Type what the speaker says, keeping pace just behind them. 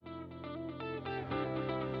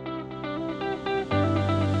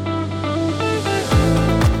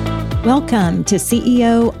Welcome to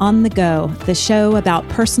CEO on the Go, the show about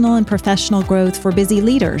personal and professional growth for busy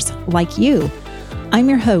leaders like you. I'm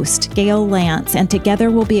your host, Gail Lance, and together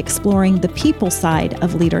we'll be exploring the people side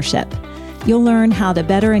of leadership. You'll learn how to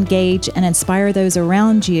better engage and inspire those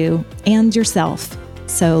around you and yourself.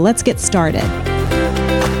 So let's get started.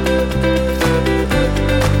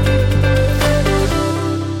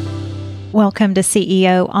 Welcome to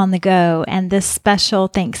CEO on the Go and this special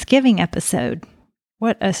Thanksgiving episode.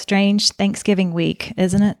 What a strange Thanksgiving week,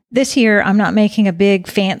 isn't it? This year, I'm not making a big,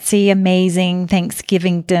 fancy, amazing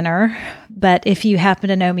Thanksgiving dinner, but if you happen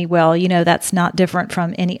to know me well, you know that's not different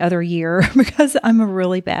from any other year because I'm a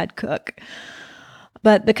really bad cook.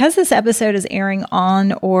 But because this episode is airing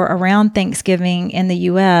on or around Thanksgiving in the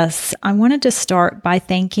U.S., I wanted to start by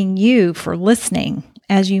thanking you for listening.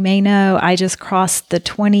 As you may know, I just crossed the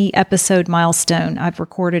 20 episode milestone. I've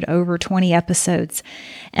recorded over 20 episodes,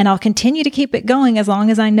 and I'll continue to keep it going as long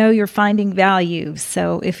as I know you're finding value.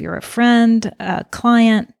 So if you're a friend, a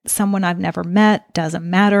client, someone I've never met, doesn't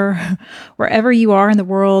matter. Wherever you are in the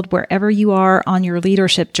world, wherever you are on your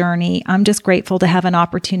leadership journey, I'm just grateful to have an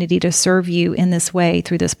opportunity to serve you in this way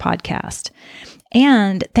through this podcast.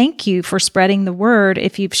 And thank you for spreading the word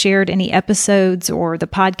if you've shared any episodes or the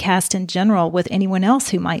podcast in general with anyone else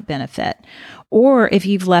who might benefit. Or if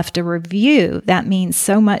you've left a review, that means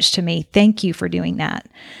so much to me. Thank you for doing that.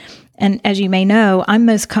 And as you may know, I'm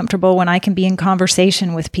most comfortable when I can be in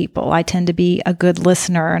conversation with people. I tend to be a good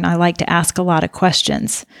listener and I like to ask a lot of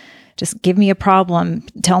questions. Just give me a problem,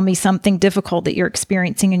 tell me something difficult that you're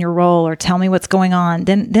experiencing in your role, or tell me what's going on.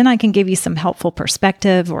 Then I can give you some helpful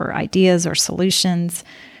perspective or ideas or solutions.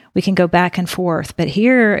 We can go back and forth. But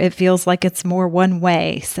here it feels like it's more one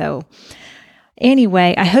way. So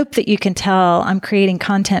anyway, I hope that you can tell I'm creating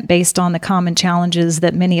content based on the common challenges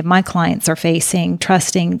that many of my clients are facing,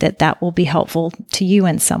 trusting that that will be helpful to you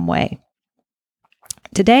in some way.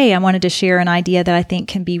 Today, I wanted to share an idea that I think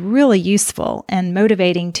can be really useful and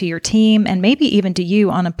motivating to your team and maybe even to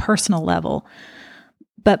you on a personal level.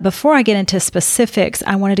 But before I get into specifics,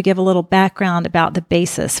 I wanted to give a little background about the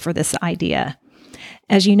basis for this idea.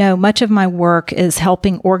 As you know, much of my work is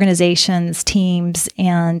helping organizations, teams,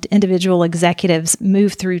 and individual executives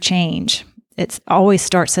move through change. It always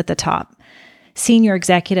starts at the top. Senior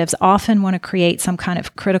executives often want to create some kind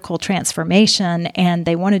of critical transformation, and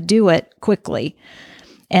they want to do it quickly.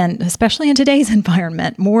 And especially in today's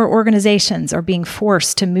environment, more organizations are being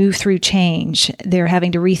forced to move through change. They're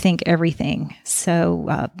having to rethink everything.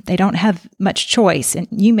 So they don't have much choice, and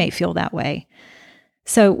you may feel that way.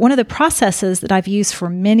 So one of the processes that I've used for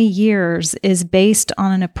many years is based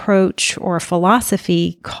on an approach or a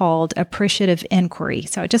philosophy called appreciative inquiry.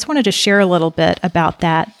 So I just wanted to share a little bit about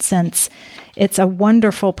that since it's a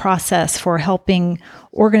wonderful process for helping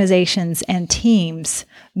organizations and teams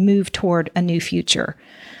move toward a new future.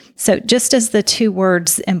 So just as the two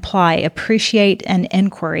words imply, appreciate and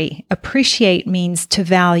inquiry, appreciate means to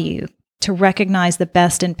value, to recognize the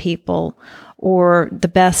best in people or the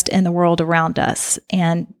best in the world around us.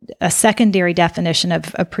 And a secondary definition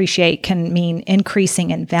of appreciate can mean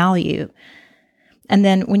increasing in value. And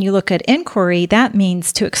then when you look at inquiry, that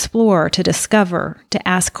means to explore, to discover, to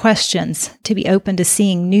ask questions, to be open to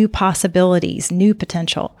seeing new possibilities, new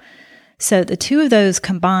potential. So the two of those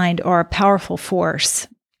combined are a powerful force.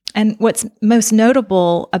 And what's most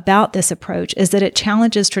notable about this approach is that it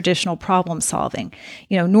challenges traditional problem solving.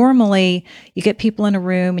 You know, normally you get people in a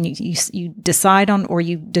room and you decide on or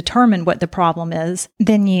you determine what the problem is.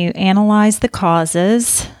 Then you analyze the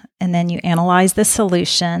causes, and then you analyze the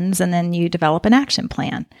solutions, and then you develop an action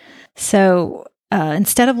plan. So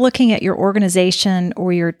instead of looking at your organization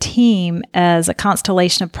or your team as a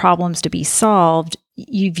constellation of problems to be solved,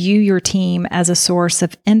 you view your team as a source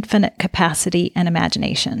of infinite capacity and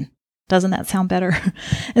imagination. Doesn't that sound better?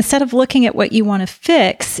 Instead of looking at what you want to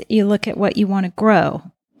fix, you look at what you want to grow.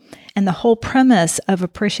 And the whole premise of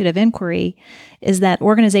appreciative inquiry is that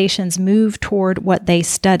organizations move toward what they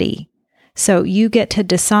study. So you get to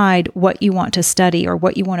decide what you want to study or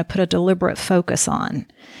what you want to put a deliberate focus on.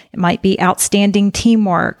 It might be outstanding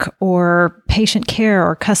teamwork or patient care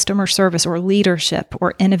or customer service or leadership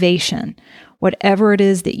or innovation. Whatever it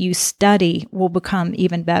is that you study will become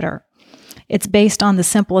even better. It's based on the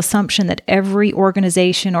simple assumption that every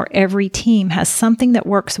organization or every team has something that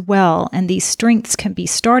works well, and these strengths can be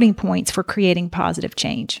starting points for creating positive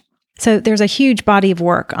change. So there's a huge body of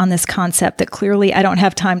work on this concept that clearly I don't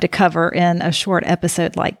have time to cover in a short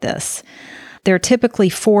episode like this. There are typically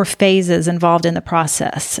 4 phases involved in the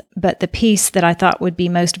process, but the piece that I thought would be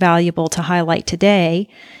most valuable to highlight today,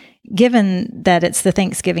 given that it's the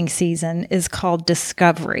Thanksgiving season, is called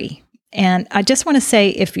discovery. And I just want to say,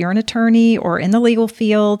 if you're an attorney or in the legal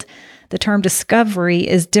field, the term discovery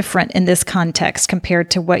is different in this context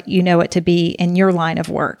compared to what you know it to be in your line of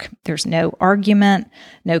work. There's no argument,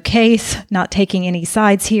 no case, not taking any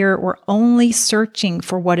sides here. We're only searching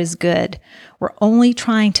for what is good. We're only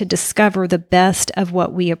trying to discover the best of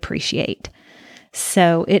what we appreciate.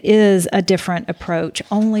 So it is a different approach,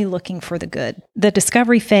 only looking for the good. The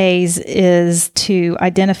discovery phase is to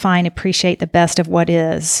identify and appreciate the best of what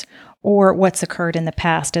is, or what's occurred in the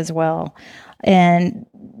past as well. And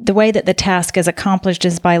the way that the task is accomplished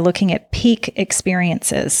is by looking at peak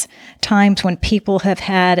experiences, times when people have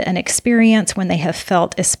had an experience when they have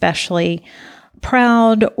felt especially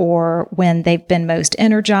proud, or when they've been most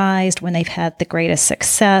energized, when they've had the greatest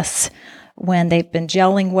success, when they've been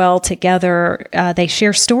gelling well together. They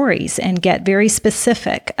share stories and get very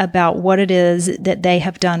specific about what it is that they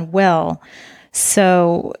have done well.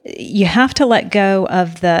 So you have to let go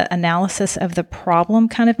of the analysis of the problem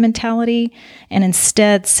kind of mentality and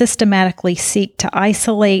instead systematically seek to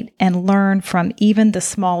isolate and learn from even the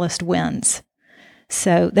smallest wins.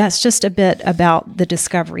 So that's just a bit about the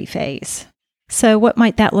discovery phase. So what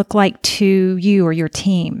might that look like to you or your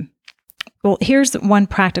team? Well, here's one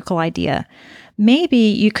practical idea. Maybe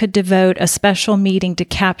you could devote a special meeting to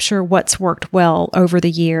capture what's worked well over the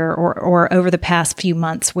year or over the past few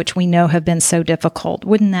months, which we know have been so difficult.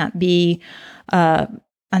 Wouldn't that be an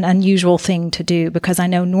unusual thing to do? Because I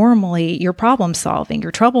know normally you're problem solving,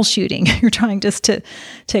 you're troubleshooting, you're trying just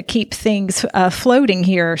to keep things floating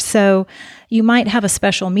here. So you might have a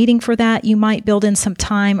special meeting for that. You might build in some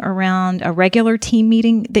time around a regular team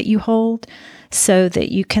meeting that you hold, so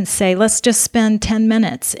that you can say, let's just spend 10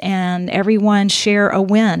 minutes and everyone share a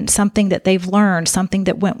win, something that they've learned, something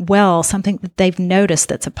that went well, something that they've noticed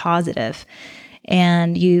that's a positive.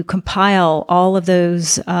 And you compile all of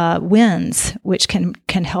those wins, which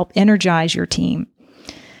can help energize your team.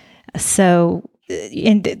 So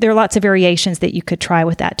there are lots of variations that you could try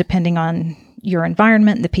with that, depending on your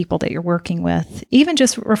environment and the people that you're working with. Even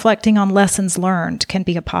just reflecting on lessons learned can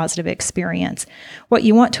be a positive experience. What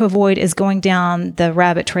you want to avoid is going down the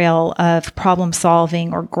rabbit trail of problem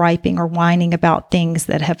solving or griping or whining about things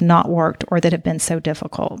that have not worked or that have been so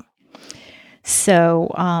difficult.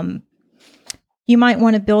 So you might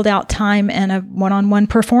want to build out time and a one-on-one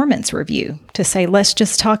performance review to say, let's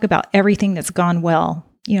just talk about everything that's gone well.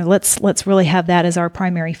 Let's really have that as our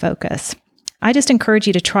primary focus. I just encourage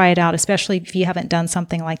you to try it out, especially if you haven't done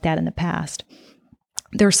something like that in the past.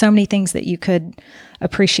 There are so many things that you could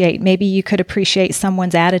appreciate. Maybe you could appreciate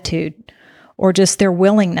someone's attitude or just their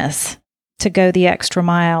willingness to go the extra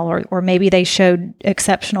mile, or maybe they showed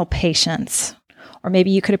exceptional patience. Or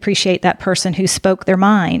maybe you could appreciate that person who spoke their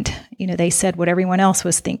mind. They said what everyone else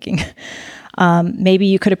was thinking. Maybe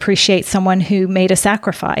you could appreciate someone who made a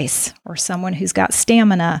sacrifice, or someone who's got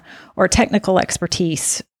stamina or technical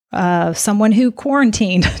expertise. Someone who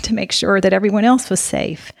quarantined to make sure that everyone else was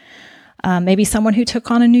safe. Maybe someone who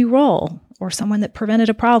took on a new role, or someone that prevented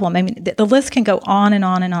a problem. I mean, the list can go on and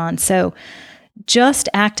on and on. So just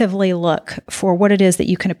actively look for what it is that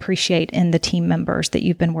you can appreciate in the team members that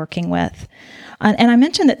you've been working with. And I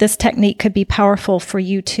mentioned that this technique could be powerful for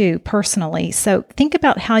you too, personally. So think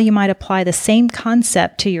about how you might apply the same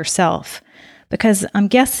concept to yourself. Because I'm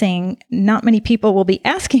guessing not many people will be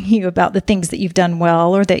asking you about the things that you've done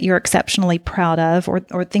well or that you're exceptionally proud of,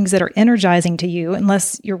 or things that are energizing to you.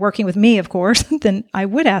 Unless you're working with me, of course, then I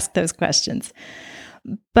would ask those questions.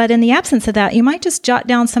 But in the absence of that, you might just jot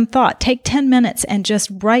down some thought. Take 10 minutes and just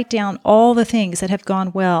write down all the things that have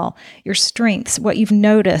gone well, your strengths, what you've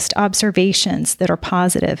noticed, observations that are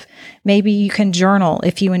positive. Maybe you can journal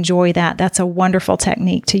if you enjoy that. That's a wonderful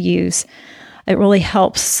technique to use. It really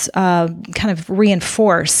helps kind of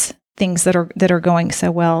reinforce things that are going so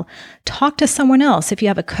well. Talk to someone else. If you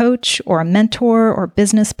have a coach or a mentor or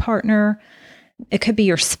business partner, it could be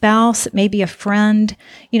your spouse, maybe a friend.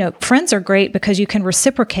 Friends are great because you can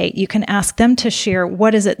reciprocate. You can ask them to share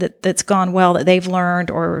what is it that's gone well that they've learned,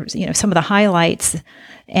 or some of the highlights.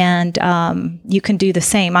 And you can do the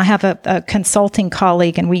same. I have a consulting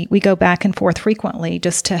colleague, and we go back and forth frequently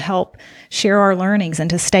just to help share our learnings and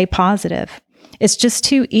to stay positive. It's just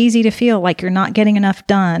too easy to feel like you're not getting enough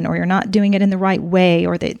done, or you're not doing it in the right way,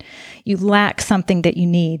 or that you lack something that you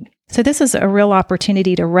need. So this is a real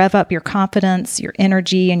opportunity to rev up your confidence, your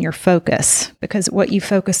energy, and your focus, because what you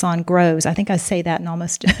focus on grows. I think I say that in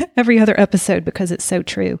almost every other episode because it's so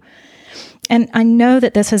true. And I know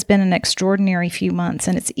that this has been an extraordinary few months,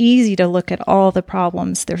 and it's easy to look at all the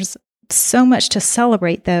problems. There's so much to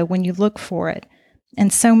celebrate, though, when you look for it.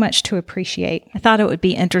 and so much to appreciate. I thought it would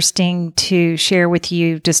be interesting to share with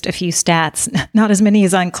you just a few stats, not as many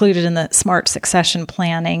as I included in the Smart Succession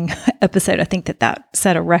Planning episode. I think that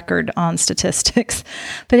set a record on statistics.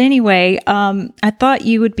 But anyway, I thought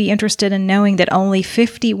you would be interested in knowing that only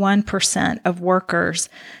 51% of workers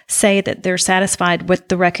say that they're satisfied with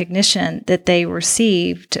the recognition that they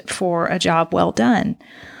received for a job well done.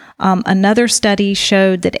 Another study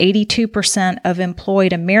showed that 82% of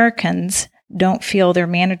employed Americans don't feel their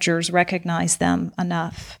managers recognize them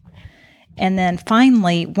enough. And then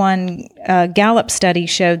finally, one Gallup study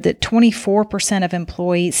showed that 24% of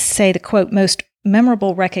employees say the, quote, most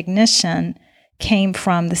memorable recognition came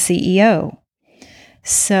from the CEO.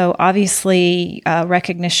 So obviously,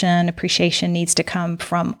 recognition, appreciation needs to come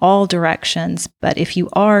from all directions. But if you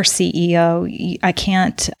are CEO, I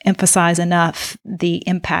can't emphasize enough the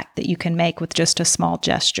impact that you can make with just a small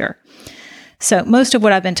gesture. So most of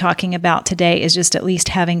what I've been talking about today is just at least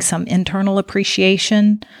having some internal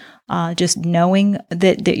appreciation, just knowing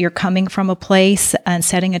that you're coming from a place and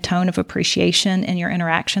setting a tone of appreciation in your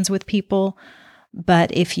interactions with people.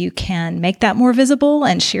 But if you can make that more visible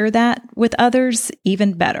and share that with others,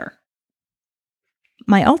 even better.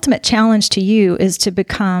 My ultimate challenge to you is to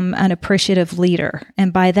become an appreciative leader.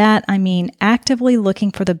 And by that, I mean actively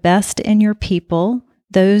looking for the best in your people,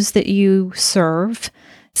 those that you serve,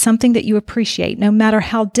 something that you appreciate, no matter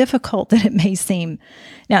how difficult that it may seem.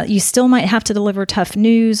 Now, you still might have to deliver tough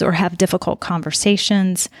news or have difficult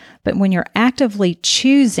conversations, but when you're actively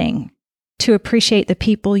choosing to appreciate the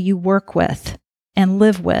people you work with and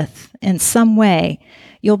live with in some way,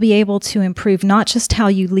 you'll be able to improve not just how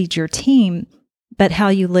you lead your team, but how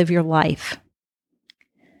you live your life.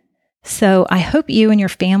 So I hope you and your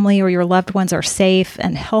family or your loved ones are safe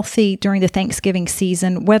and healthy during the Thanksgiving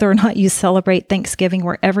season, whether or not you celebrate Thanksgiving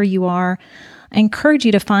wherever you are. I encourage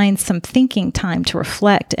you to find some thinking time to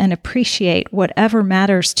reflect and appreciate whatever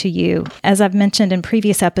matters to you. As I've mentioned in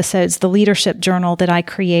previous episodes, the leadership journal that I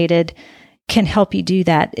created can help you do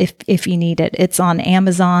that if you need it. It's on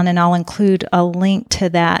Amazon, and I'll include a link to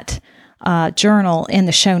that journal in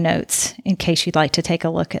the show notes in case you'd like to take a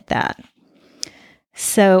look at that.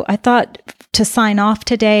 So I thought to sign off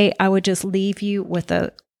today, I would just leave you with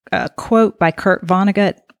a quote by Kurt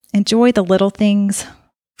Vonnegut. Enjoy the little things,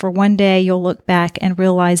 for one day you'll look back and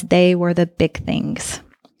realize they were the big things.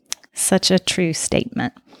 Such a true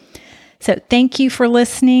statement. So thank you for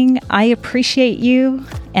listening. I appreciate you,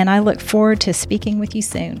 and I look forward to speaking with you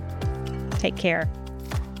soon. Take care.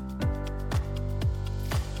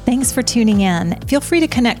 Thanks for tuning in. Feel free to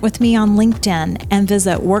connect with me on LinkedIn and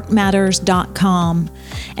visit workmatters.com.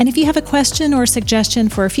 And if you have a question or a suggestion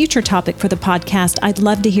for a future topic for the podcast, I'd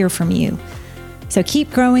love to hear from you. So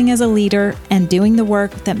keep growing as a leader and doing the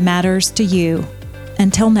work that matters to you.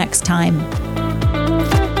 Until next time.